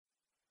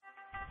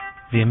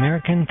The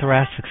American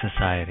Thoracic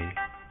Society.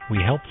 We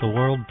help the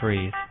world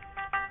breathe.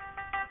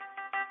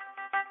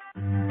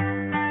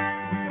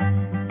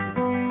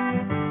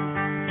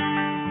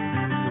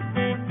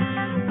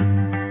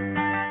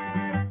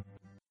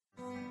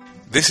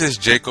 This is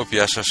Jacob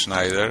Yasha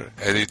Schneider,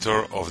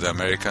 editor of the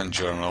American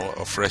Journal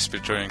of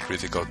Respiratory and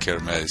Critical Care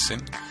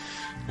Medicine,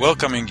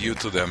 welcoming you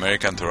to the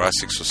American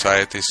Thoracic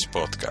Society's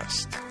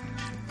podcast.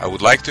 I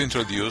would like to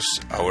introduce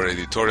our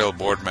editorial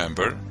board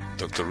member,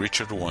 Dr.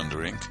 Richard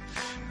Wondering,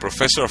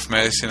 professor of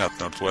medicine at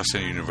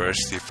Northwestern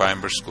University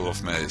Feinberg School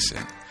of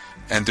Medicine,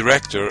 and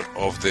director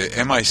of the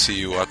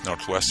MICU at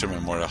Northwestern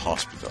Memorial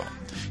Hospital.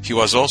 He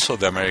was also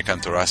the American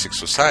Thoracic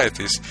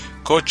Society's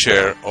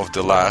co-chair of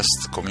the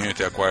last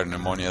Community-Acquired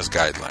Pneumonias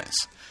Guidelines.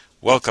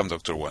 Welcome,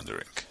 Dr.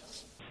 Wondering.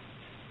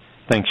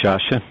 Thanks,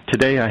 Yasha.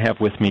 Today I have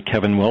with me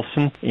Kevin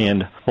Wilson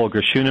and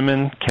Holger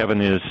Schoenemann.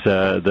 Kevin is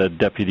the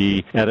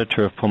deputy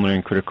editor of Pulmonary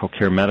and Critical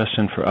Care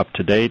Medicine for Up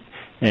to Date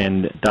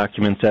and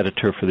documents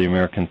editor for the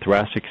American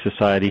Thoracic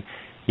Society.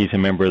 He's a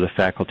member of the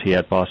faculty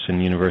at Boston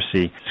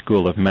University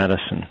School of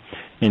Medicine.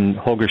 And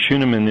Holger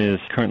Schoenemann is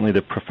currently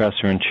the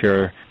professor and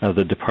chair of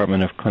the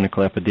Department of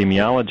Clinical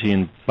Epidemiology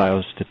and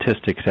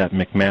Biostatistics at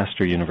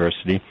McMaster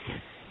University.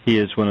 He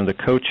is one of the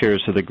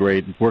co-chairs of the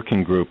GRADE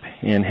Working Group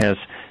and has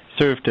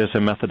served as a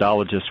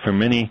methodologist for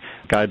many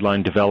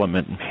guideline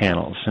development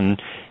panels.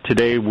 And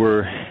today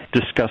we're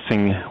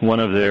discussing one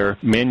of their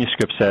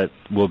manuscripts that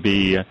will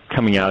be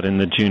coming out in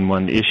the June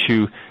 1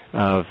 issue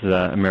of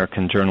the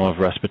American Journal of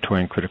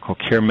Respiratory and Critical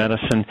Care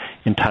Medicine,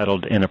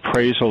 entitled An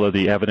Appraisal of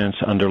the Evidence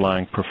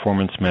Underlying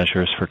Performance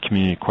Measures for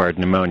Community-Acquired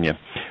Pneumonia.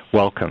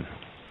 Welcome.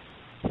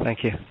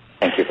 Thank you.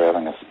 Thank you for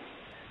having us.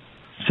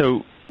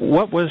 So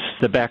what was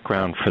the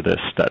background for this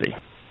study?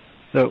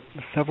 So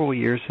several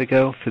years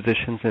ago,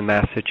 physicians in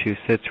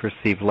Massachusetts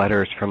received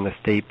letters from the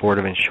State Board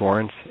of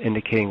Insurance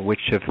indicating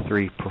which of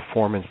 3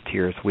 performance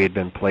tiers we had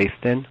been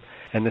placed in,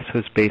 and this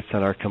was based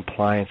on our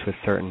compliance with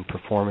certain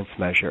performance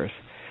measures.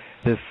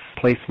 This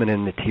placement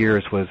in the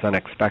tiers was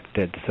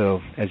unexpected,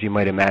 so as you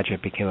might imagine,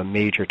 it became a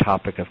major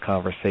topic of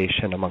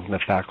conversation among the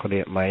faculty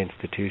at my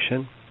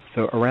institution.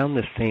 So around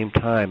the same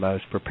time, I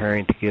was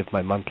preparing to give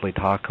my monthly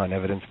talk on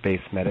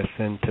evidence-based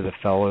medicine to the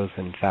fellows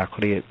and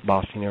faculty at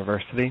Boston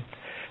University.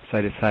 So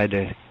I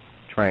decided to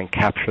try and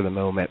capture the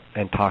moment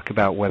and talk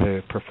about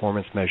whether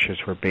performance measures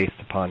were based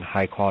upon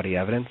high-quality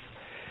evidence.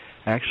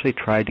 I actually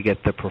tried to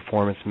get the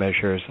performance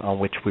measures on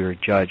which we were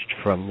judged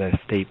from the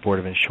State Board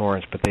of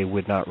Insurance, but they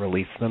would not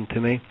release them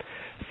to me.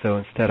 So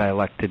instead I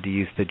elected to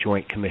use the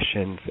Joint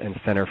Commission's and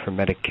Center for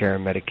Medicare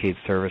and Medicaid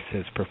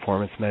Services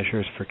performance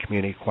measures for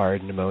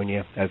community-acquired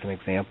pneumonia as an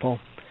example.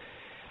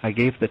 I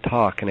gave the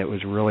talk and it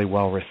was really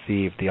well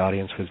received. The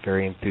audience was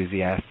very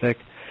enthusiastic.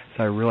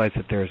 So I realized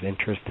that there was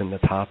interest in the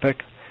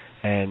topic,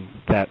 and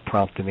that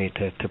prompted me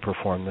to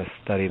perform this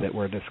study that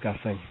we're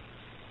discussing.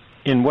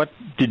 And what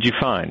did you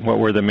find? What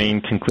were the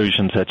main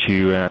conclusions that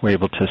you were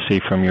able to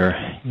see from your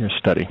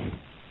study?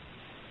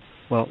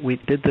 Well, we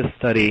did this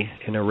study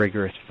in a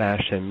rigorous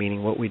fashion,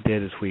 meaning what we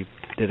did is we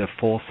did a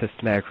full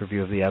systematic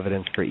review of the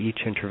evidence for each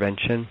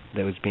intervention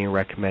that was being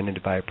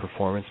recommended by a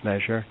performance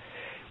measure.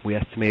 We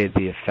estimated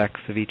the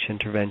effects of each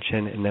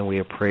intervention, and then we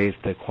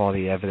appraised the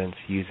quality evidence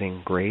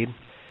using GRADE.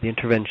 The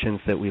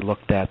interventions that we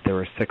looked at, there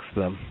were 6 of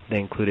them.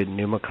 They included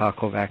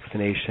pneumococcal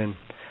vaccination,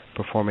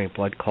 performing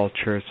blood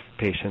cultures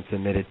for patients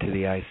admitted to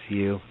the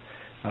ICU,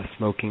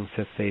 smoking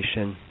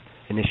cessation,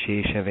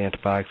 initiation of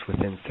antibiotics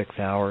within 6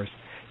 hours,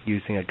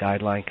 using a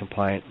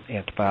guideline-compliant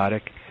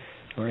antibiotic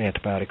or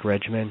antibiotic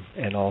regimen,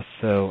 and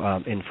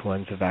also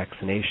influenza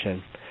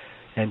vaccination.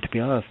 And to be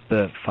honest,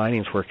 the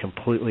findings were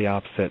completely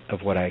opposite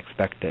of what I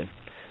expected.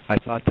 I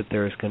thought that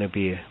there was going to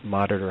be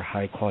moderate or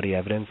high-quality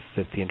evidence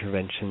that the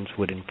interventions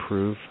would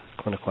improve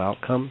clinical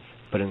outcomes,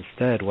 but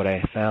instead what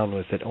I found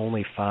was that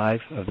only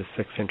 5 of the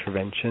 6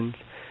 interventions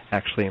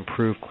actually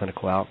improved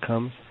clinical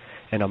outcomes,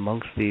 and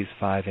amongst these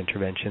 5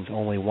 interventions,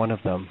 only one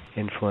of them,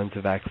 influenza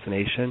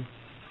vaccination,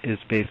 is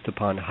based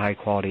upon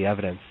high-quality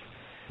evidence.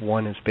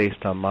 1 is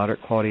based on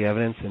moderate-quality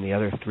evidence, and the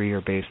other 3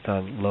 are based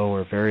on low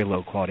or very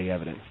low-quality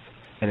evidence.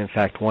 And in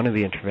fact, one of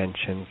the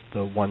interventions,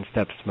 the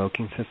one-step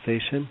smoking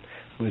cessation,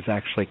 was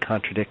actually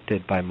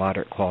contradicted by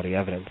moderate-quality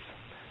evidence.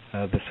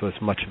 This was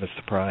much of a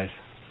surprise.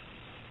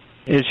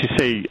 As you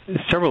say,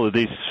 several of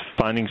these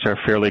findings are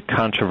fairly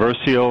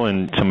controversial,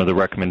 and some of the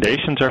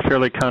recommendations are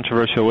fairly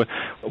controversial.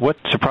 What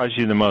surprised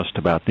you the most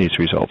about these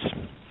results?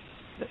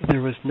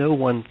 There was no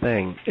one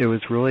thing. It was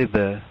really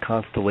the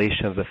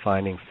constellation of the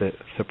findings that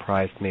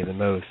surprised me the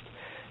most.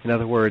 In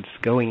other words,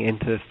 going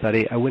into the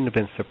study, I wouldn't have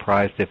been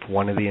surprised if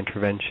one of the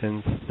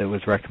interventions that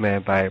was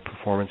recommended by a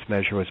performance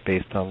measure was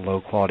based on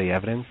low-quality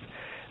evidence.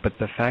 But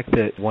the fact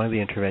that one of the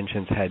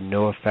interventions had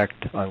no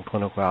effect on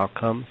clinical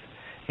outcomes,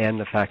 and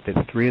the fact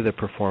that 3 of the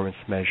performance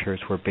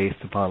measures were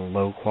based upon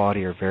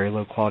low-quality or very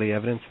low-quality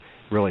evidence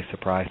really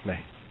surprised me.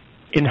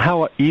 And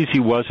how easy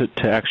was it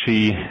to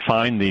actually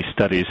find these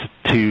studies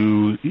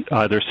to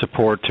either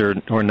support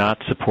or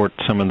not support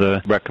some of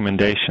the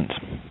recommendations?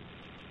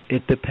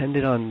 It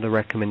depended on the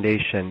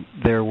recommendation.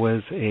 There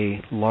was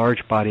a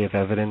large body of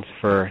evidence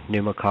for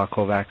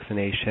pneumococcal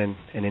vaccination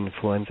and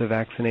influenza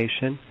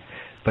vaccination,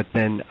 but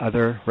then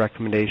other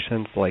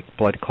recommendations like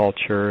blood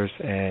cultures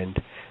and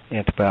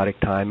antibiotic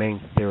timing,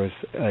 there was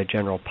a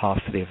general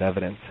paucity of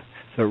evidence.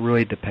 So it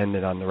really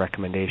depended on the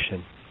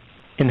recommendation.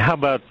 And how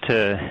about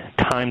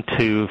time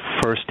to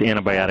first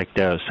antibiotic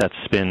dose?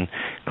 That's been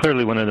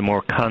clearly one of the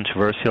more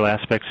controversial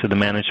aspects of the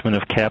management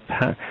of KEP.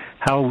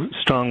 How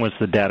strong was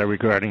the data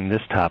regarding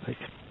this topic?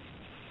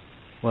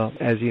 Well,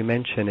 as you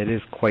mentioned, it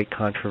is quite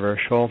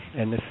controversial,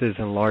 and this is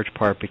in large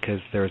part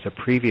because there was a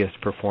previous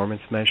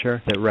performance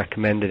measure that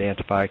recommended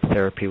antibiotic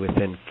therapy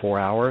within 4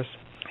 hours,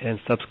 and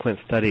subsequent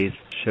studies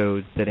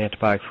showed that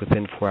antibiotics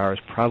within 4 hours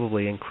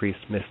probably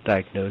increased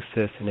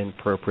misdiagnosis and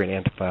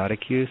inappropriate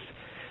antibiotic use,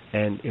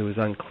 and it was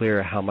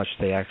unclear how much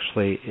they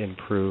actually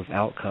improve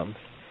outcomes.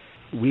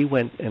 We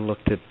went and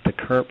looked at the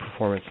current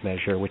performance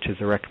measure, which is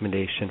a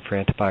recommendation for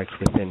antibiotics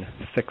within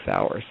 6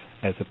 hours,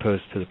 as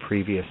opposed to the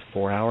previous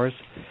 4 hours.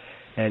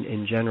 And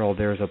in general,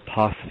 there is a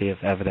paucity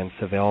of evidence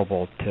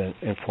available to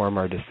inform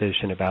our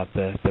decision about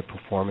the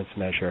performance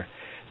measure.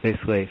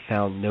 Basically,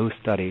 found no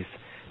studies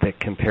that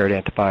compared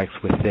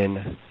antibiotics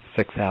within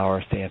 6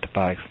 hours to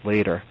antibiotics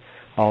later.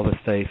 All the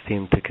studies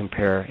seem to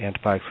compare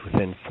antibiotics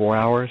within 4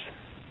 hours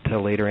to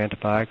later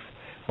antibiotics,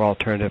 or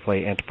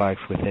alternatively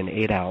antibiotics within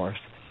 8 hours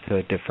to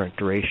a different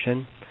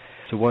duration.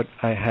 So what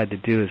I had to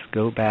do is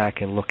go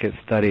back and look at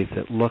studies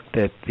that looked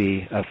at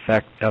the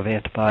effect of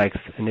antibiotics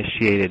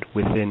initiated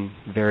within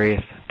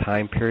various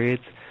time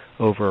periods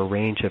over a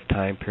range of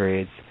time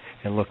periods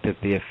and looked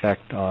at the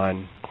effect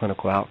on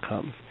clinical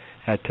outcomes.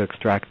 I had to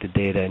extract the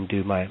data and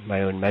do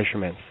my own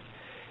measurements.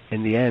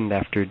 In the end,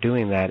 after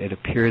doing that, it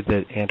appeared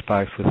that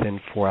antibiotics within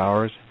 4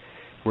 hours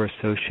were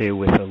associated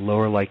with a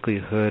lower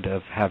likelihood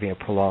of having a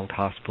prolonged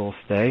hospital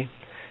stay,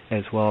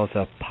 as well as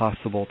a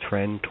possible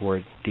trend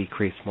toward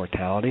decreased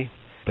mortality.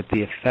 But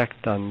the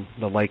effect on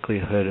the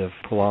likelihood of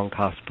prolonged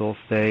hospital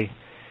stay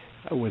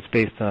was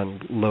based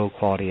on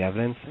low-quality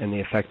evidence, and the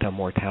effect on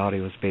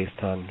mortality was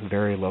based on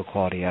very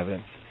low-quality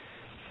evidence.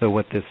 So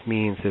what this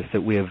means is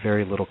that we have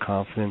very little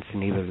confidence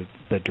in either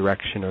the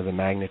direction or the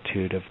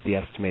magnitude of the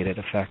estimated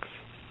effects.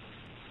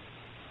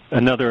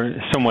 Another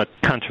somewhat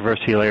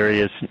controversial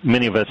area is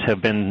many of us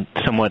have been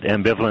somewhat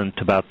ambivalent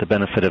about the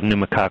benefit of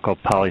pneumococcal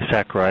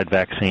polysaccharide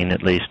vaccine,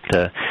 at least,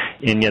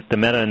 and yet the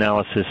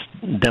meta-analysis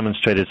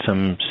demonstrated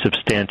some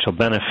substantial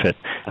benefit.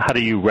 How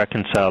do you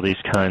reconcile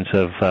these kinds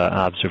of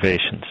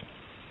observations?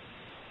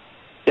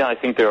 Yeah, I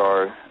think there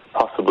are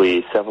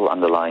possibly several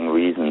underlying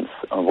reasons.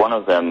 One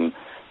of them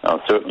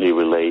certainly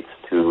relates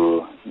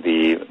to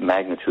the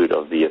magnitude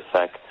of the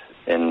effect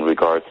in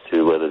regards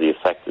to whether the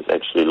effect is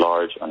actually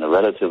large on a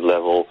relative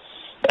level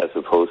as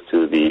opposed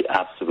to the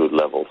absolute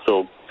level.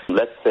 So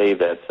let's say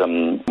that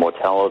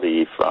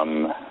mortality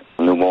from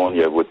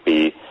pneumonia would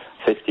be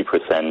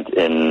 50%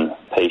 in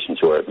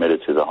patients who are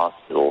admitted to the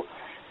hospital.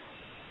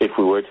 If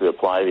we were to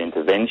apply the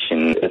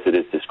intervention as it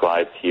is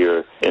described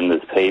here in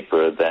this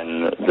paper,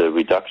 then the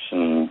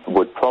reduction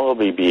would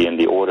probably be in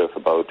the order of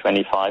about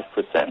 25%.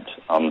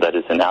 That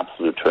is in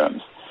absolute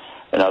terms.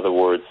 In other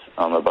words,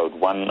 about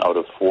 1 out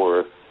of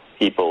 4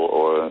 people,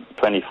 or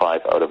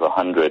 25 out of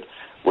 100,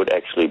 would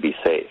actually be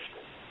saved.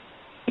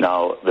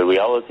 Now, the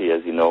reality,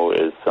 as you know,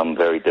 is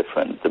very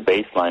different. The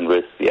baseline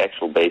risk, the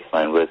actual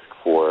baseline risk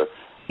for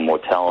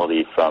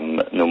mortality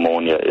from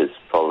pneumonia is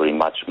probably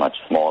much, much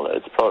smaller.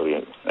 It's probably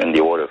in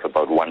the order of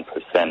about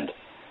 1%.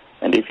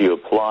 And if you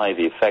apply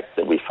the effect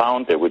that we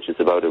found there, which is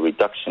about a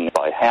reduction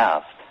by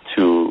half,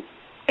 to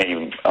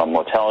a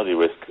mortality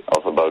risk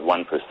of about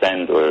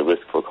 1% or a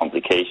risk for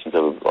complications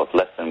of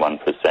less than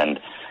 1%,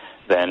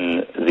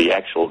 then the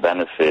actual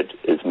benefit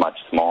is much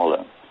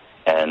smaller.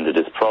 And it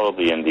is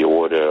probably in the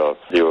order of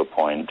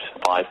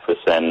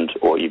 0.5%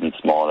 or even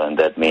smaller, and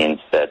that means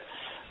that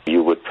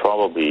you would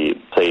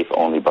probably save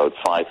only about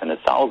 5 in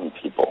 1,000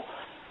 people,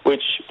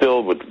 which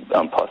still would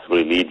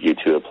possibly lead you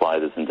to apply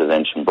this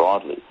intervention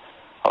broadly.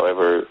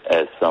 However,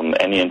 as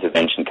any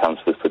intervention comes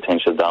with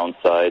potential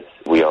downsides,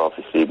 we are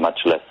obviously much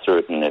less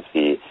certain if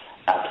the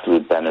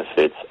absolute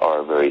benefits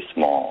are very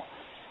small.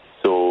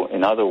 So,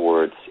 in other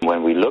words,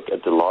 when we look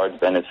at the large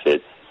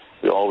benefits,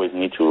 we always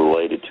need to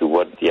relate it to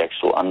what the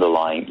actual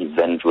underlying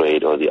event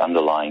rate or the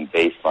underlying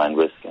baseline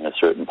risk in a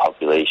certain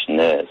population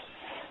is.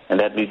 And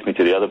that leads me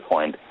to the other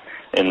point,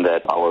 in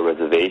that our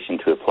reservation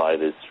to apply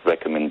this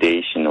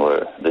recommendation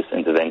or this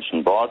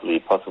intervention broadly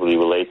possibly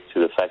relates to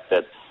the fact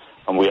that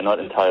we are not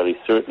entirely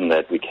certain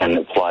that we can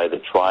apply the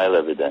trial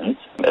evidence,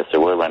 as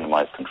there were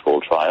randomized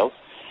controlled trials,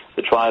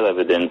 the trial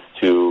evidence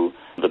to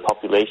the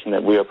population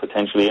that we are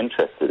potentially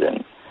interested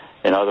in.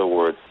 In other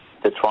words,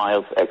 the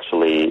trials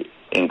actually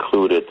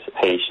included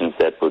patients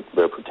that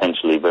were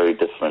potentially very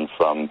different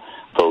from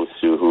those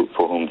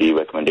for whom the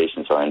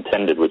recommendations are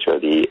intended, which are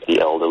the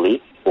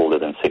elderly, older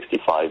than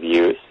 65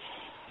 years,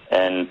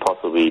 and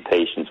possibly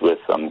patients with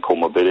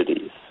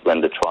comorbidities.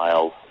 When the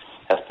trial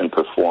has been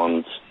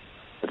performed,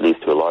 at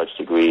least to a large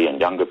degree, in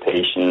younger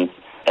patients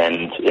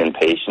and in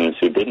patients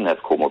who didn't have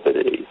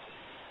comorbidities.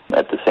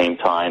 At the same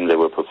time, they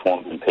were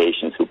performed in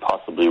patients who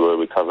possibly were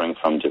recovering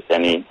from just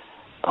any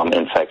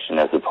infection,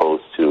 as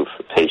opposed to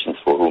patients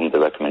for whom the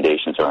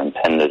recommendations are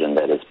intended, and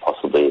that is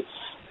possibly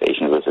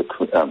patients with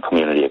a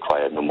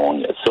community-acquired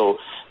pneumonia. So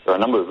there are a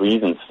number of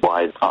reasons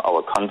why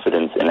our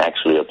confidence in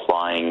actually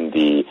applying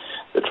the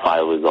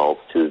trial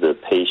results to the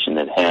patient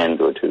at hand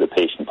or to the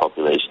patient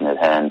population at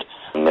hand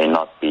may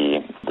not be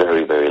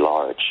very, very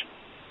large.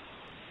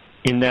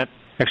 In that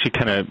actually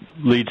kind of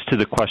leads to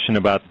the question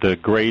about the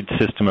grade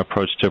system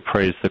approach to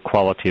appraise the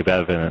quality of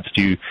evidence.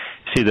 Do you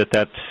see that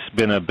that's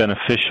been a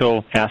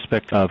beneficial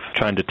aspect of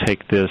trying to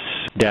take this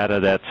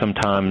data that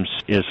sometimes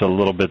is a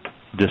little bit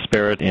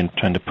disparate in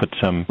trying to put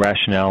some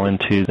rationale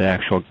into the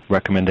actual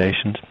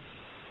recommendations?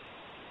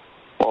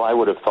 Well, I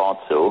would have thought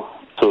so.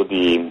 So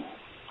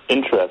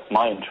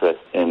my interest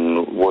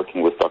in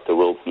working with Dr.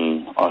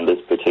 Wilson on this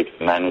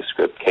particular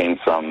manuscript came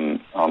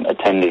from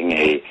attending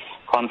a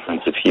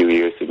conference a few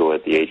years ago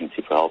at the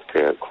Agency for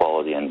Healthcare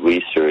Quality and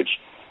Research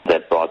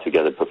that brought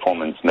together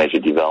performance measure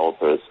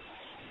developers.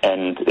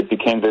 And it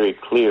became very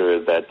clear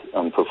that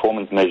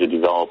performance measure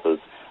developers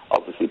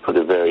obviously put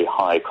a very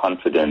high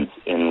confidence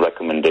in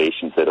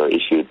recommendations that are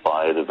issued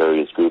by the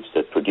various groups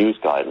that produce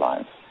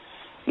guidelines.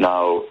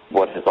 Now,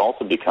 what has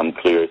also become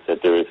clear is that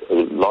there is a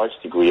large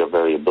degree of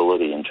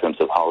variability in terms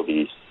of how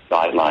these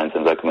guidelines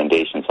and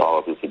recommendations are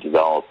obviously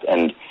developed,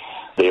 and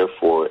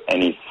therefore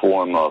any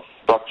form of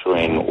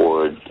structuring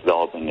or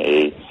developing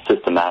a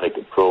systematic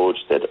approach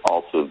that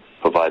also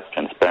provides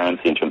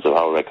transparency in terms of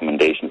how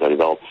recommendations are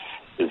developed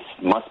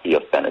must be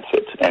of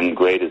benefit. And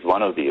GRADE is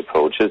one of the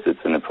approaches. It's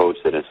an approach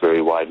that is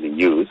very widely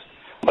used,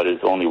 but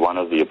it's only one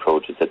of the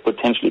approaches that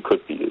potentially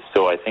could be used.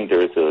 So I think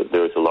there is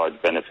a large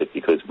benefit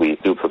because we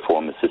do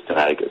perform a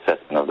systematic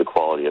assessment of the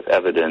quality of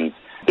evidence,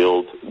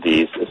 build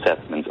these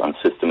assessments on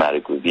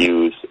systematic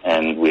reviews,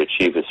 and we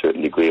achieve a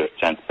certain degree of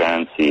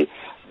transparency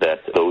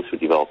that those who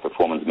develop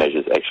performance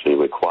measures actually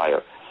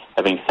require.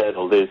 Having said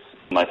all this,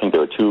 I think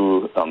there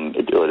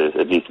are there's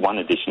at least one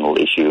additional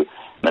issue,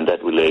 and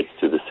that relates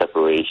to the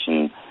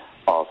separation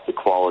of the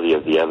quality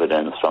of the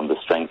evidence from the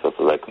strength of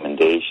the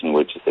recommendation,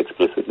 which is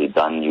explicitly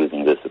done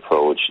using this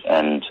approach,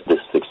 and this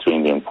is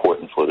extremely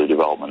important for the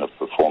development of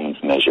performance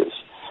measures.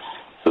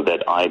 So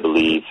that I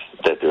believe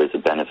that there is a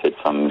benefit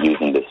from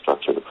using this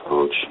structured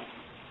approach.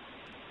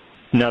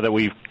 Now that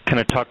we've kind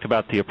of talked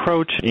about the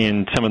approach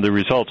and some of the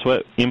results,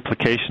 what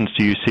implications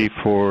do you see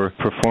for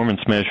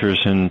performance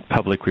measures and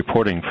public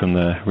reporting from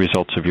the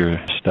results of your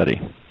study?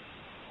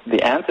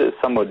 The answer is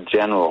somewhat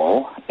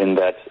general in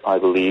that I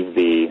believe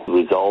the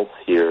results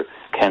here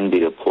can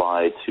be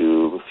applied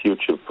to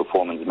future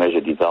performance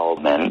measure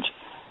development.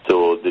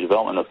 So the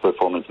development of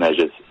performance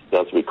measures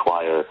does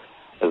require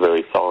a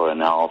very thorough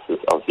analysis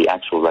of the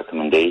actual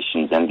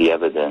recommendations and the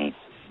evidence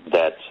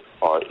that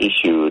are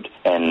issued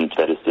and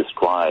that is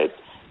described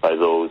by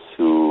those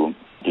who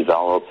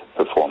develop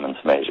performance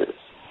measures.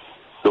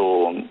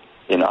 So,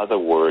 in other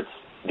words,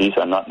 these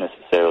are not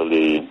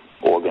necessarily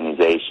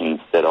organizations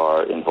that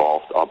are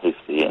involved,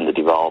 obviously, in the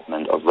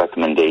development of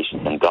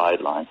recommendations and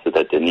guidelines, so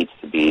that there needs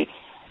to be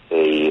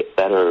a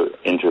better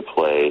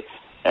interplay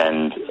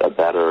and a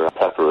better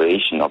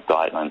preparation of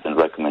guidelines and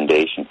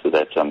recommendations so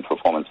that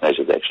performance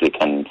measures actually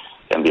can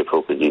be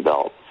appropriately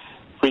developed.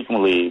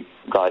 Frequently,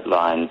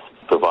 guidelines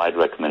provide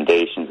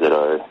recommendations that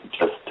are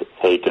just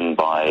taken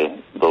by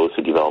those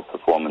who develop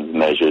performance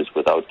measures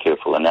without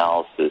careful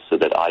analysis, so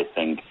that I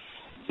think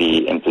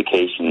the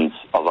implications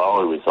of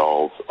our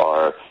results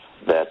are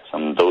that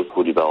those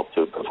who develop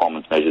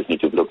performance measures need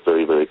to look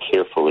very, very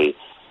carefully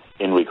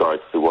in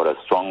regards to what are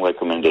strong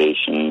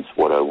recommendations,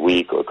 what are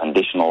weak or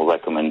conditional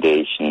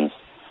recommendations,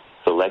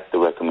 select the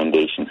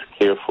recommendations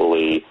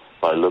carefully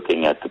by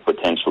looking at the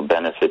potential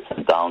benefits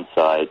and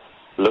downsides,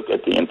 look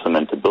at the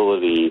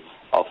implementability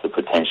of the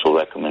potential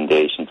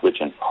recommendations,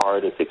 which in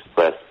part is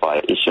expressed by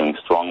issuing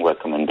strong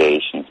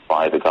recommendations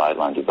by the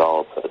guideline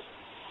developers.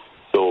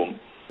 So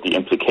the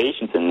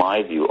implications, in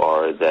my view,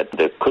 are that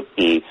there could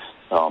be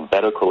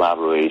better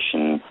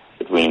collaboration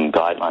between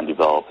guideline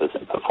developers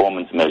and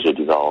performance measure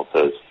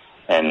developers,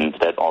 and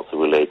that also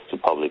relates to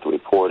public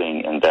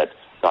reporting, and that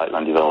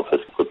guideline developers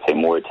could pay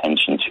more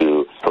attention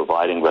to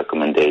providing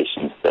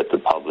recommendations that the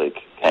public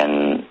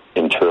can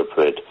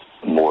interpret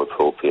more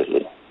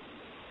appropriately.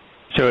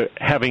 So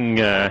having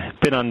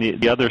been on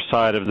the other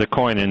side of the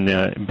coin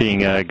and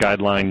being a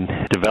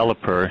guideline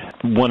developer,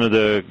 one of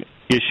the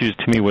issues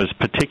to me was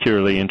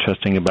particularly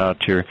interesting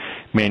about your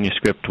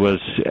manuscript was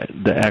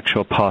the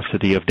actual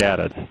paucity of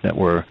data that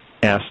were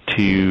asked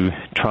to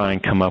try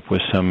and come up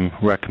with some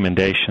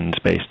recommendations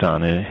based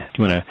on it.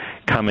 Do you want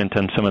to comment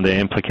on some of the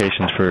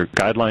implications for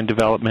guideline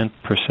development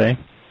per se?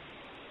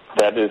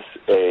 That is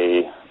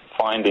a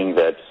finding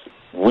that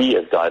we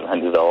as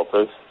guideline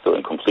developers, so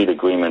in complete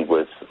agreement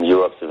with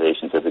your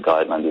observations as a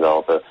guideline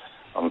developer,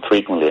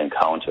 frequently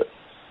encounter.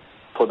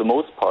 For the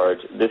most part,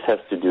 this has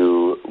to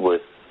do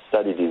with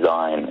study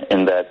design,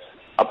 in that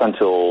up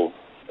until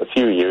a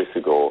few years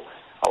ago,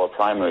 our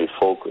primary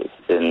focus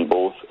in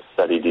both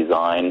study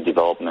design,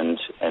 development,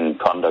 and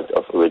conduct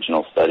of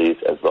original studies,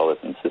 as well as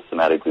in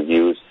systematic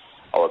reviews,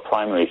 our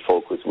primary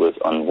focus was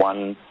on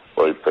one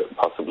or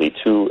possibly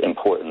two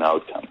important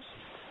outcomes.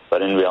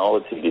 But in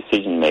reality,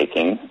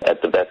 decision-making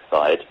at the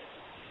bedside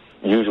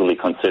usually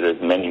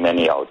considers many,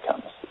 many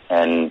outcomes.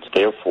 And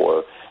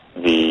therefore,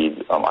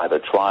 the either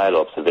trial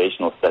or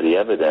observational study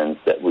evidence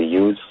that we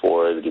use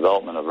for the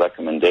development of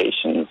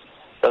recommendations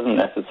doesn't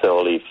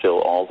necessarily fill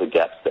all the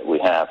gaps that we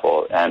have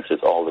or answers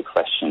all the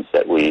questions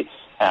that we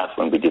have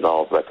when we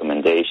develop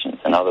recommendations.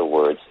 In other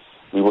words,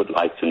 we would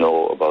like to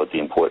know about the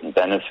important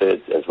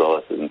benefits as well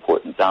as the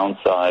important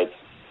downsides,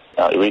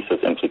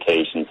 research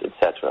implications,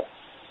 etc.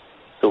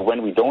 So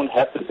when we don't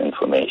have this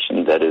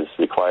information that is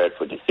required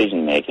for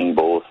decision-making,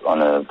 both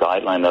on a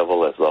guideline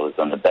level as well as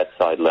on the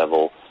bedside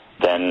level,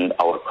 then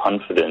our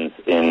confidence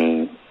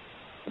in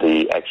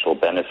the actual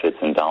benefits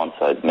and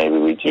downsides may be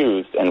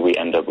reduced, and we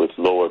end up with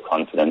lower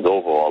confidence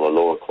overall or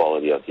lower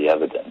quality of the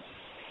evidence.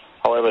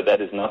 However, that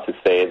is not to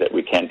say that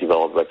we can't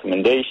develop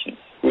recommendations.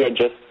 We are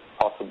just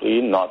possibly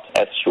not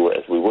as sure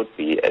as we would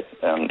be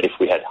if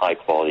we had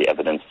high-quality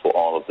evidence for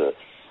all of the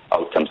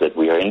outcomes that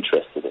we are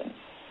interested in.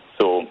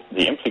 So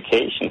the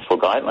implications for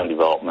guideline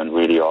development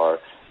really are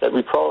that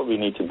we probably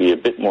need to be a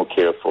bit more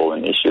careful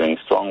in issuing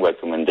strong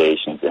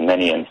recommendations in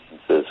many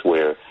instances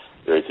where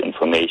there is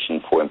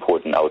information for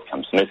important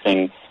outcomes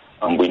missing.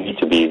 We need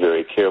to be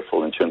very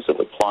careful in terms of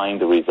applying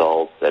the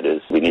results. That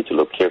is, we need to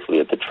look carefully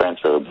at the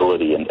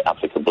transferability and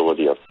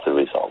applicability of the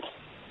results.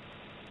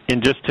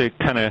 And just to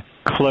kind of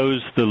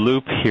close the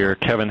loop here,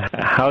 Kevin,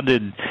 how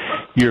did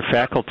your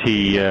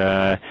faculty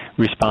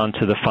respond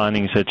to the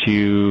findings that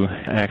you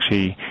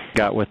actually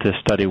got with this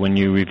study when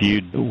you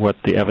reviewed what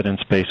the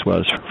evidence base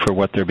was for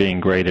what they're being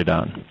graded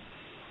on?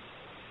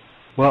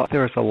 Well,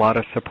 there was a lot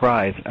of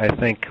surprise. I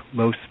think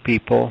most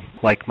people,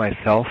 like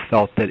myself,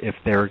 felt that if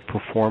their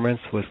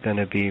performance was going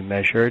to be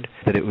measured,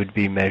 that it would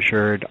be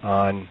measured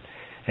on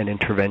an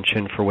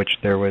intervention for which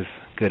there was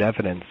good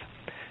evidence.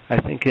 I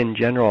think in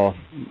general,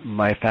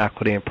 my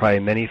faculty and probably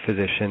many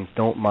physicians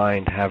don't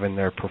mind having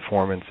their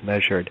performance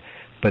measured,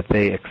 but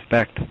they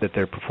expect that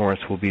their performance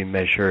will be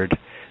measured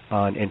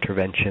on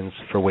interventions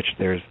for which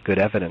there's good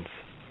evidence.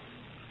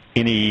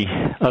 Any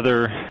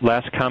other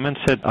last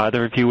comments that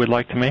either of you would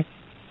like to make?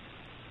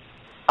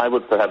 I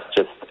would perhaps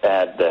just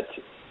add that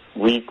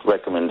weak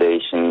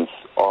recommendations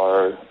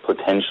are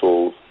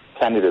potential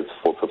candidates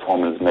for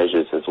performance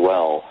measures as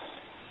well.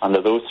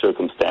 Under those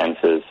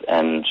circumstances,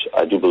 and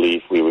I do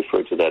believe we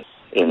refer to that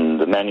in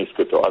the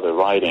manuscript or other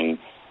writing,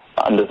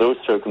 under those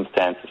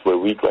circumstances where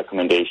weak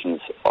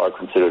recommendations are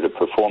considered a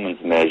performance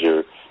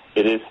measure,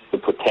 it is the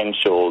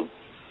potential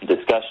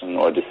discussion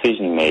or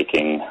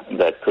decision-making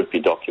that could be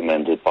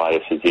documented by a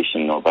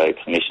physician or by a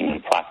clinician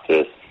in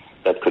practice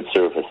that could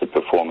serve as a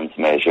performance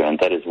measure, and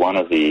that is one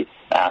of the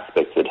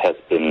aspects that has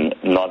been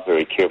not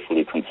very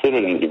carefully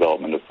considered in the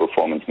development of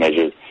performance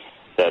measures,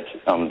 that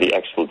the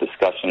actual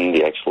discussion,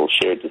 the actual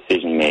shared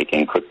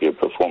decision-making could be a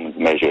performance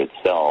measure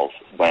itself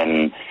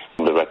when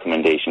the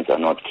recommendations are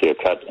not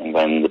clear-cut and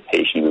when the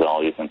patient's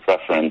values and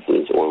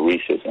preferences or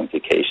research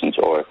implications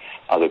or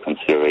other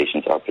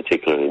considerations are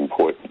particularly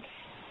important.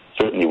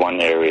 Certainly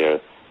one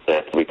area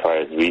that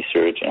requires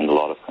research and a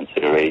lot of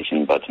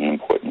consideration, but an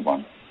important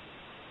one.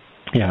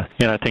 Yeah,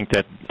 and I think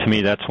that, to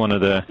me, that's one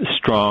of the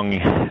strong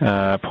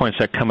points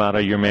that come out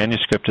of your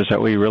manuscript, is that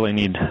we really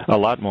need a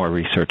lot more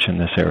research in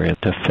this area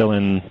to fill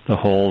in the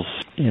holes.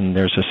 And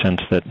there's a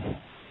sense that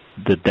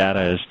the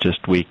data is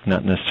just weak,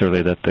 not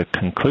necessarily that the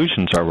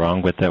conclusions are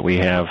wrong, but that we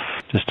have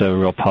just a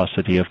real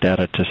paucity of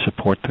data to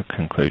support the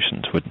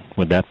conclusions.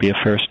 Would that be a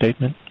fair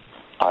statement?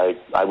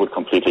 I would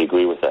completely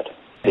agree with that.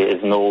 There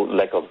is no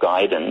lack of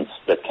guidance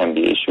that can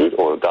be issued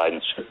or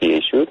guidance should be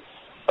issued,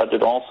 but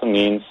it also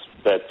means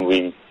that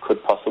we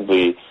could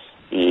possibly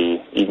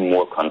be even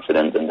more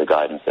confident in the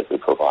guidance that we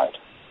provide.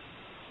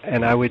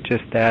 And I would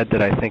just add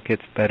that I think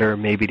it's better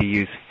maybe to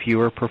use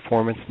fewer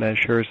performance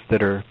measures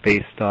that are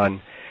based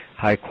on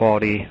high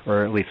quality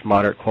or at least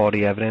moderate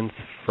quality evidence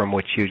from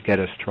which you'd get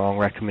a strong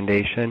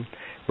recommendation,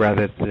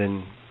 rather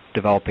than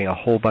developing a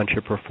whole bunch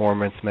of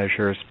performance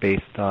measures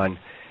based on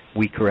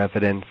weaker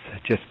evidence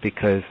just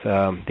because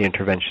the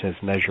intervention is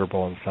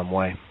measurable in some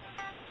way.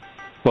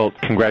 Well,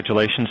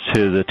 congratulations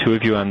to the two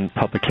of you on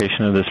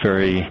publication of this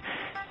very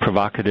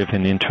provocative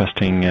and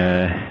interesting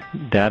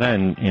data,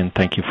 and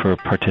thank you for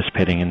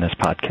participating in this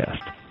podcast.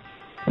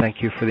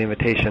 Thank you for the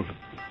invitation.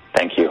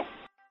 Thank you.